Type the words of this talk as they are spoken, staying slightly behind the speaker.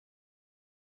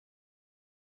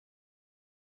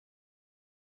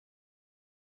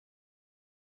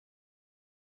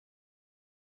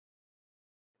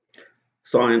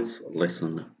Science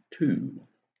Lesson 2.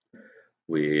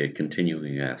 We're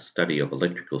continuing our study of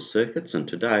electrical circuits, and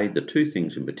today the two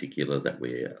things in particular that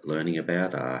we're learning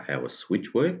about are how a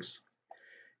switch works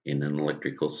in an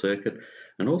electrical circuit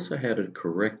and also how to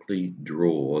correctly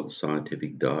draw the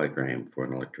scientific diagram for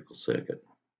an electrical circuit.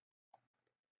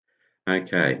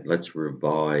 Okay, let's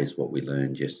revise what we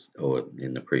learned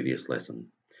in the previous lesson.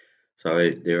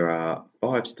 So there are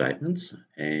 5 statements,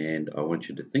 and I want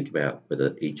you to think about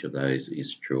whether each of those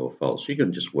is true or false. You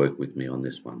can just work with me on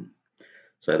this one.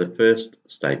 So the first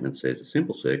statement says a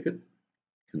simple circuit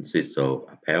consists of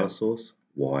a power source,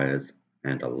 wires,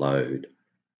 and a load.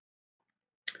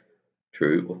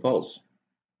 True or false?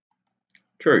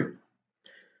 True.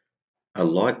 A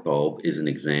light bulb is an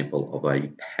example of a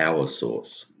power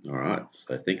source. All right,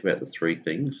 so think about the 3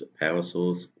 things: power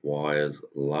source, wires,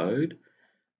 load.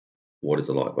 What is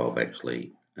a light bulb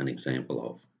actually an example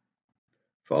of?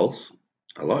 False.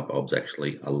 A light bulb's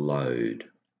actually a load.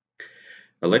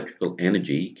 Electrical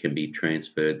energy can be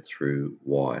transferred through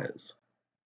wires.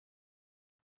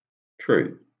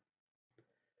 True.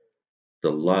 The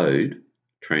load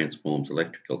transforms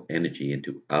electrical energy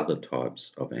into other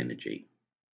types of energy.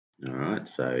 All right,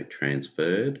 so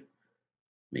transferred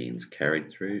means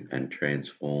carried through and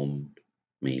transformed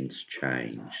means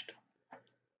changed.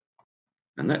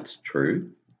 And that's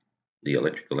true. The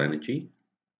electrical energy,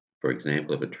 for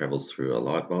example, if it travels through a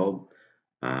light bulb,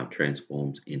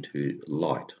 transforms into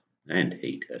light and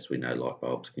heat. As we know, light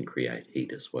bulbs can create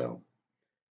heat as well.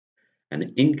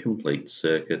 An incomplete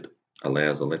circuit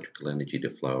allows electrical energy to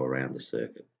flow around the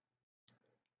circuit.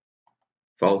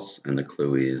 False, and the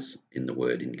clue is in the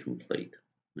word incomplete.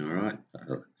 All right,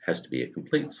 it has to be a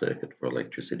complete circuit for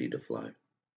electricity to flow.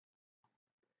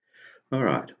 All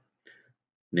right,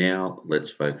 now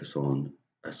let's focus on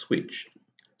a switch.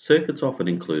 Circuits often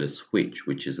include a switch,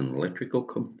 which is an electrical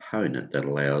component that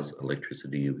allows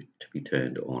electricity to be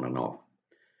turned on and off.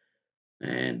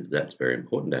 And that's very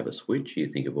important to have a switch. You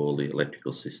think of all the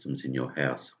electrical systems in your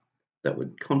house that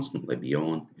would constantly be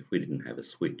on if we didn't have a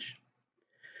switch.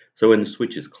 So when the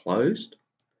switch is closed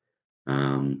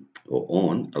or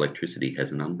on, electricity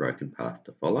has an unbroken path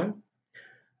to follow.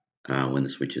 When the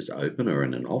switch is open or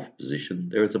in an off position,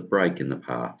 there is a break in the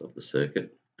path of the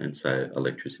circuit, and so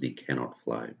electricity cannot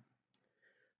flow.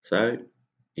 So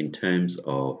in terms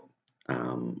of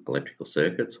electrical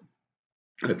circuits,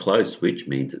 a closed switch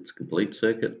means it's a complete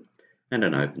circuit, and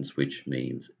an open switch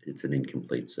means it's an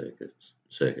incomplete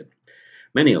circuit.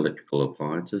 Many electrical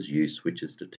appliances use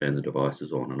switches to turn the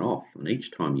devices on and off, and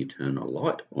each time you turn a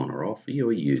light on or off, you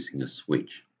are using a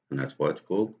switch, and that's why it's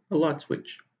called a light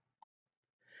switch.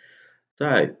 So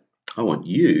I want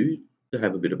you to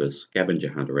have a bit of a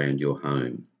scavenger hunt around your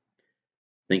home.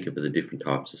 Think of the different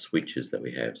types of switches that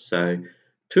we have. So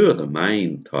 2 of the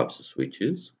main types of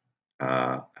switches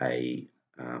are a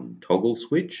toggle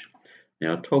switch.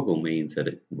 Now, a toggle means that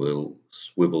it will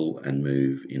swivel and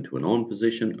move into an on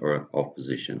position or an off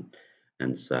position.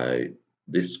 And so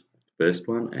this first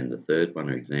one and the third one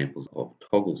are examples of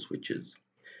toggle switches.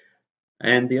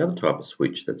 And the other type of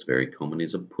switch that's very common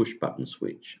is a push button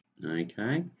switch.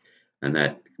 Okay, and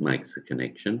that makes the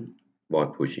connection by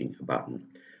pushing a button.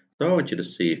 So I want you to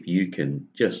see if you can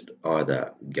just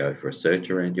either go for a search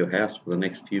around your house for the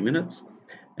next few minutes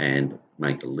and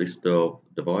make a list of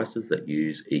devices that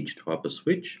use each type of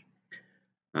switch,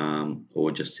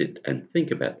 or just sit and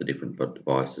think about the different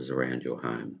devices around your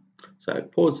home. So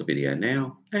pause the video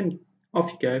now and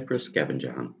off you go for a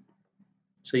scavenger hunt.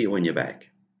 See you when you're back.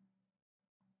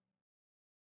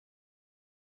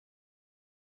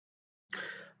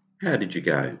 How did you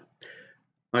go?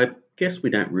 I guess we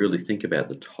don't really think about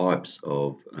the types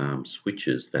of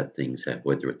switches that things have,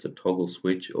 whether it's a toggle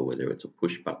switch or whether it's a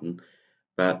push button,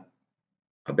 but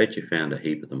I bet you found a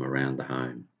heap of them around the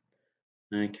home.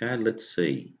 Okay, let's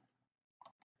see.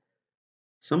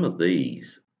 Some of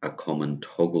these are common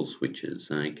toggle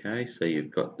switches. Okay, so you've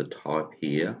got the type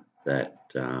here that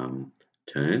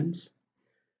turns.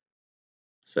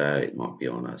 So it might be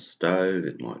on a stove,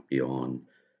 it might be on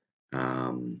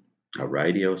a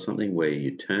radio or something where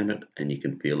you turn it and you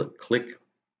can feel it click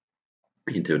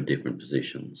into different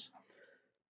positions.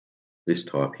 This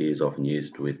type here is often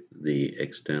used with the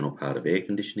external part of air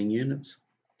conditioning units,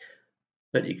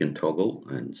 but you can toggle,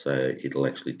 and so it'll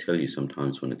actually tell you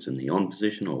sometimes when it's in the on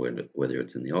position or whether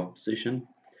it's in the off position,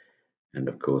 and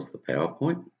of course the power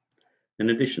point.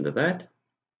 In addition to that,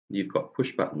 you've got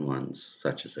push button ones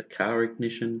such as a car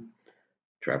ignition.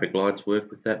 Traffic lights work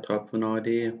with that type of an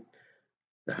idea.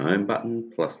 The home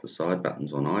button plus the side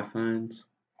buttons on iPhones.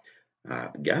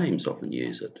 Games often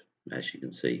use it. As you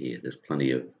can see here, there's plenty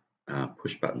of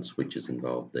push button switches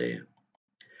involved there.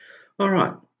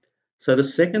 Alright, so the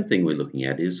second thing we're looking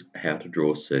at is how to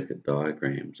draw circuit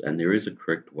diagrams, and there is a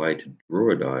correct way to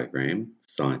draw a diagram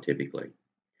scientifically.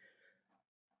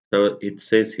 So it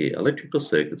says here, electrical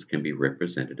circuits can be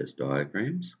represented as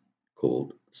diagrams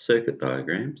called circuit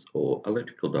diagrams or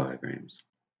electrical diagrams.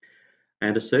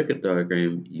 And a circuit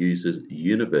diagram uses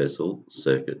universal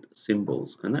circuit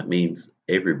symbols, and that means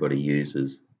everybody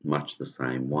uses much the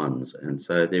same ones, and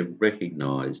so they're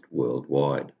recognized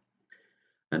worldwide.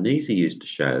 And these are used to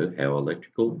show how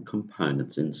electrical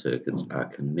components in circuits are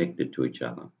connected to each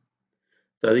other.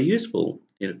 So they're useful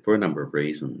for a number of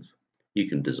reasons. You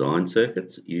can design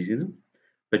circuits using them,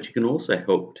 but you can also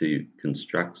help to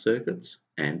construct circuits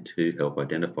and to help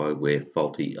identify where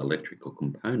faulty electrical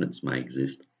components may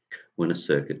exist when a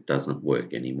circuit doesn't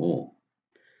work anymore.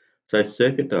 So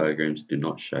circuit diagrams do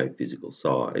not show physical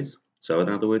size. So in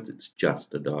other words, it's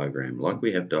just a diagram. Like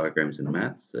we have diagrams in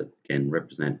maths that can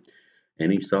represent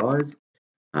any size,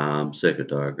 circuit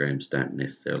diagrams don't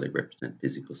necessarily represent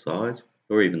physical size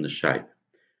or even the shape.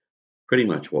 Pretty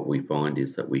much what we find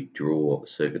is that we draw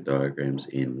circuit diagrams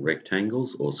in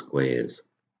rectangles or squares.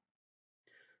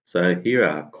 So here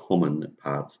are common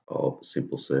parts of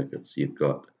simple circuits. You've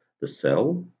got the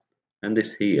cell, and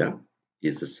this here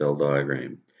is a cell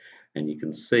diagram. And you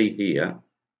can see here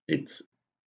it's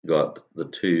got the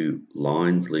two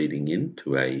lines leading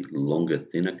into a longer,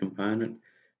 thinner component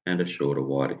and a shorter,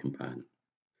 wider component.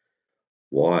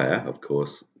 Wire, of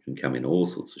course, can come in all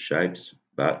sorts of shapes,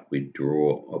 but we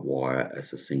draw a wire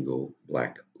as a single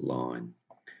black line.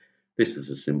 This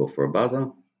is a symbol for a buzzer.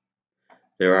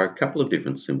 There are a couple of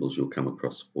different symbols you'll come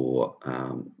across for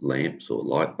lamps or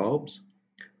light bulbs.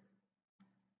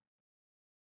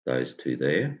 Those two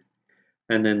there.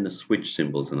 And then the switch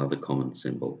symbol is another common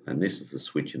symbol. And this is a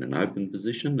switch in an open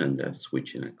position and a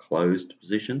switch in a closed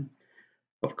position.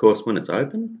 Of course, when it's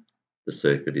open, the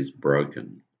circuit is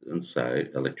broken, and so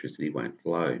electricity won't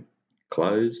flow.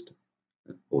 Closed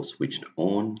or switched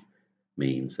on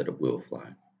means that it will flow.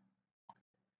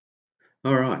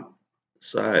 All right,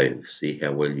 so see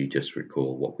how well you just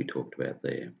recall what we talked about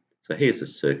there. So here's a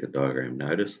circuit diagram.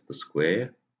 Notice the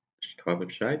square type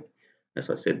of shape. As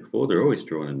I said before, they're always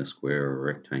drawn in a square or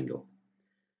a rectangle.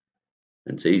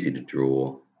 And it's easy to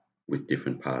draw with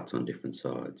different parts on different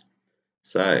sides.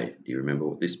 So, do you remember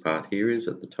what this part here is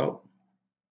at the top?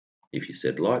 If you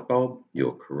said light bulb,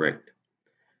 you're correct.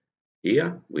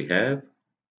 Here we have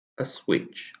a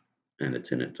switch and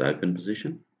it's in its open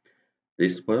position.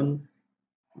 This one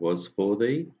was for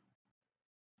the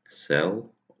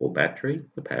cell or battery,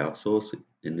 the power source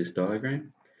in this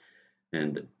diagram.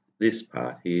 And this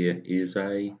part here is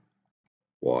a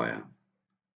wire.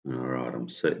 All right, I'm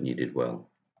certain you did well.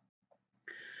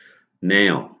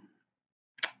 Now,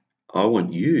 I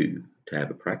want you to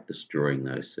have a practice drawing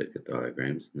those circuit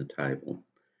diagrams in the table.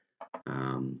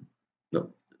 On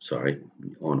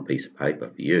a piece of paper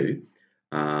for you,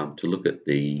 to look at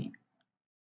to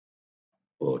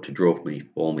draw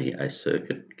for me a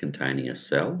circuit containing a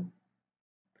cell,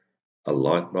 a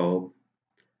light bulb,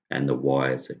 and the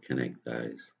wires that connect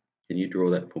those. Can you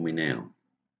draw that for me now?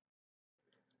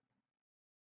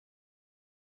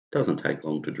 Doesn't take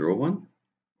long to draw one.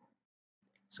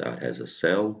 So it has a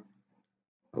cell,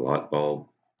 a light bulb,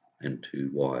 and two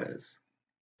wires.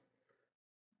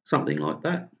 Something like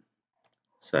that.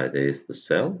 So there's the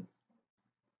cell,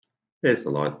 there's the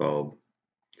light bulb,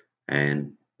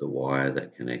 and the wire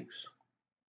that connects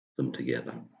them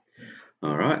together.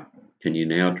 All right, can you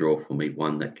now draw for me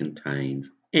one that contains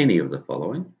any of the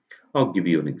following? I'll give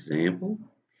you an example,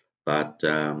 but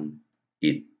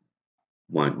it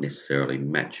won't necessarily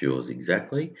match yours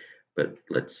exactly, but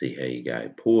let's see how you go.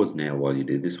 Pause now while you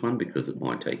do this one because it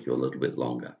might take you a little bit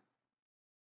longer.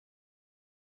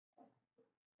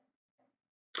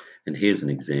 And here's an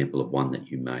example of one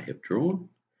that you may have drawn.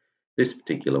 This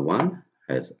particular one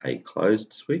has a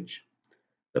closed switch,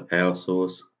 the power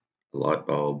source, a light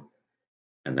bulb,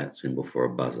 and that symbol for a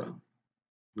buzzer.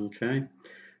 Okay,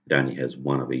 it only has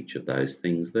one of each of those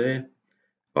things there,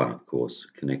 but of course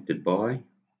connected by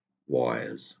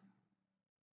wires.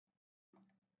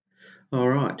 All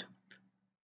right,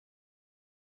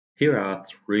 here are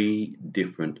three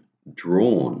different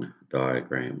drawn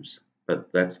diagrams,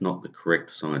 but that's not the correct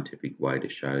scientific way to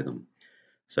show them.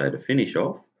 So to finish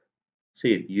off,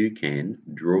 see if you can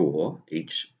draw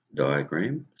each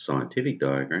diagram, scientific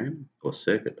diagram or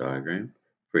circuit diagram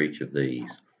for each of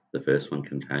these. The first one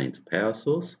contains a power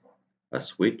source, a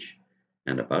switch,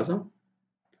 and a buzzer.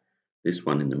 This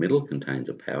one in the middle contains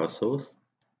a power source,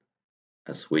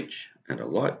 a switch, and a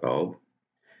light bulb.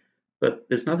 But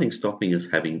there's nothing stopping us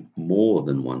having more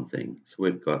than one thing. So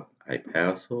we've got a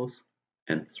power source,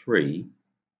 and 3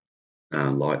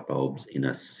 light bulbs in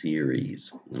a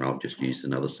series. And I've just used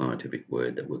another scientific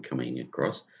word that we're coming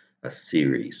across, a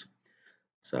series.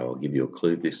 So I'll give you a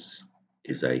clue. This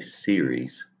is a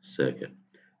series circuit.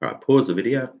 All right, pause the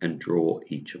video and draw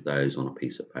each of those on a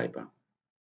piece of paper.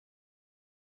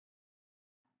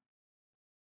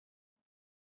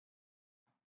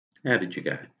 How did you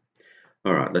go?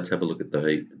 All right, let's have a look at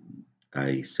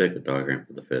a circuit diagram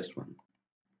for the first one.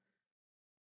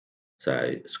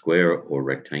 So square or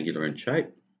rectangular in shape.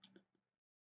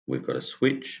 We've got a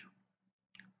switch,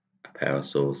 a power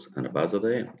source and a buzzer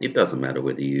there. It doesn't matter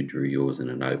whether you drew yours in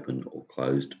an open or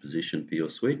closed position for your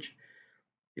switch.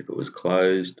 If it was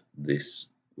closed, this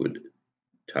would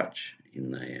touch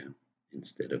in there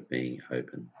instead of being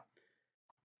open.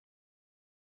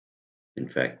 In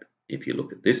fact, if you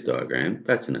look at this diagram,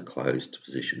 that's in a closed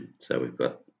position. So we've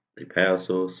got the power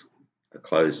source, a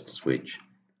closed switch,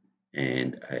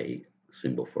 and a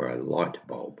symbol for a light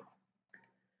bulb.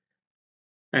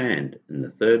 And in the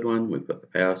third one, we've got the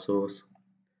power source,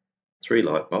 3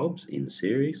 light bulbs in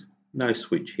series, no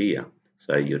switch here.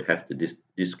 So you'd have to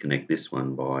disconnect this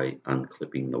one by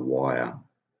unclipping the wire.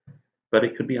 But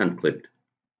it could be unclipped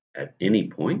at any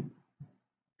point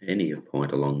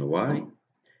along the way,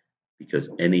 because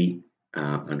any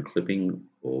unclipping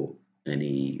or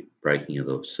any breaking of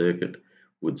the circuit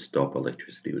would stop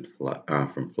electricity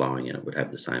from flowing, and it would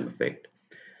have the same effect.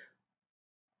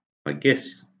 I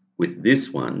guess with this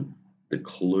one, the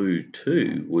clue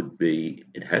too would be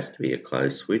it has to be a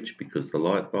closed switch because the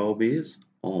light bulb is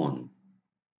on.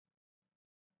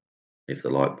 If the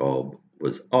light bulb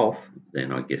was off,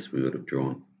 then I guess we would have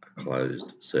drawn a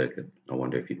closed circuit. I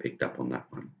wonder if you picked up on that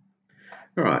one.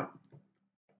 All right,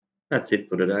 that's it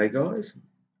for today, guys.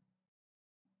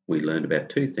 We learned about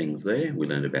 2 things there. We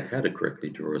learned about how to correctly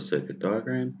draw a circuit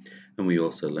diagram, and we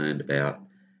also learned about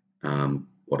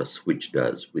what a switch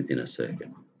does within a circuit.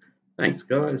 Thanks,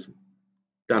 guys.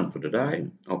 Done for today.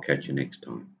 I'll catch you next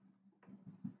time.